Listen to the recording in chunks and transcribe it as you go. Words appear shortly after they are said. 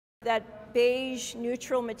That beige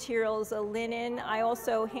neutral material is a linen. I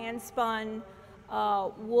also hand spun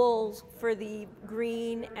wool for the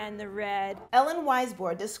green and the red. Ellen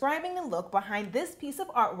Weisbord describing the look behind this piece of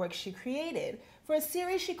artwork she created for a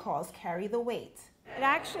series she calls Carry the Weight. It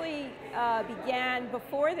actually began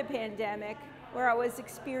before the pandemic, where I was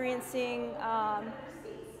experiencing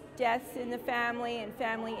deaths in the family and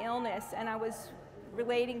family illness, and I was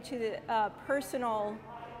relating to the personal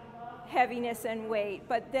heaviness and weight.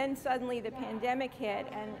 But then suddenly the pandemic hit,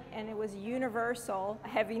 and it was universal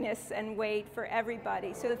heaviness and weight for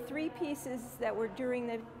everybody. So the three pieces that were during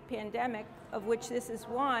the pandemic, of which this is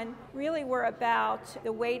one, really were about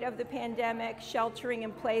the weight of the pandemic, sheltering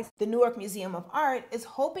in place. The Newark Museum of Art is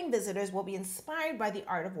hoping visitors will be inspired by the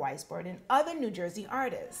art of Weisbord and other New Jersey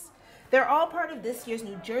artists. They're all part of this year's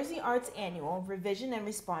New Jersey Arts Annual Revision and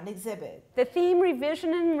Respond exhibit. The theme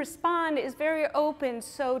Revision and Respond is very open,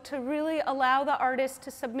 so to really allow the artists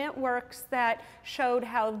to submit works that showed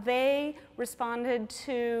how they responded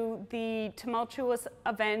to the tumultuous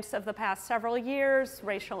events of the past several years,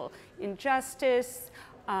 racial injustice,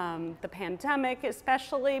 the pandemic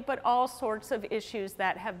especially, but all sorts of issues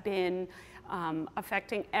that have been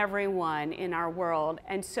affecting everyone in our world.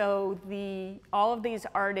 And so all of these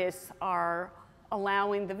artists are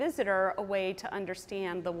allowing the visitor a way to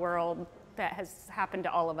understand the world that has happened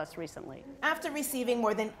to all of us recently. After receiving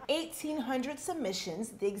more than 1,800 submissions,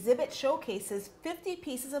 the exhibit showcases 50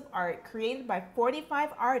 pieces of art created by 45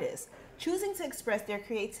 artists, choosing to express their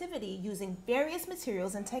creativity using various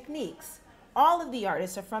materials and techniques. All of the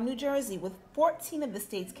artists are from New Jersey, with 14 of the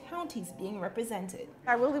state's counties being represented.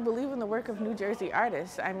 I really believe in the work of New Jersey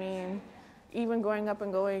artists. I mean, even growing up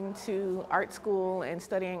and going to art school and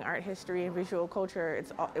studying art history and visual culture,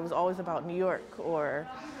 it was always about New York or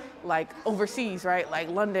like overseas, right? Like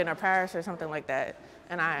London or Paris or something like that.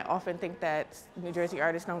 And I often think that New Jersey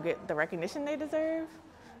artists don't get the recognition they deserve.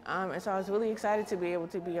 And so I was really excited to be able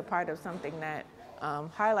to be a part of something that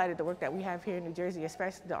highlighted the work that we have here in New Jersey,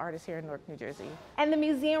 especially the artists here in Newark, New Jersey. And the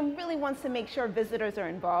museum really wants to make sure visitors are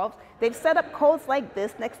involved. They've set up codes like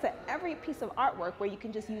this next to every piece of artwork where you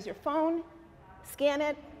can just use your phone, scan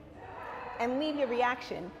it, and leave your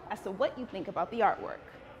reaction as to what you think about the artwork.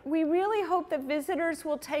 We really hope that visitors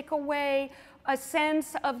will take away a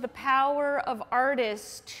sense of the power of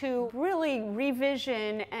artists to really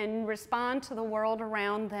revision and respond to the world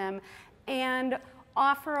around them, and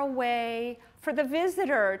offer a way for the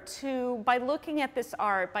visitor to, by looking at this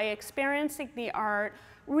art, by experiencing the art,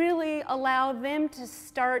 really allow them to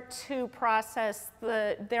start to process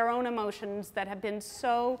their own emotions that have been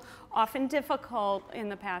so often difficult in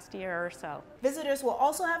the past year or so. Visitors will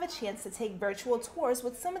also have a chance to take virtual tours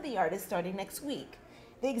with some of the artists starting next week.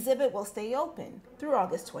 The exhibit will stay open through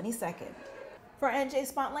August 22nd. For NJ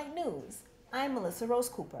Spotlight News, I'm Melissa Rose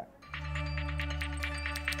Cooper.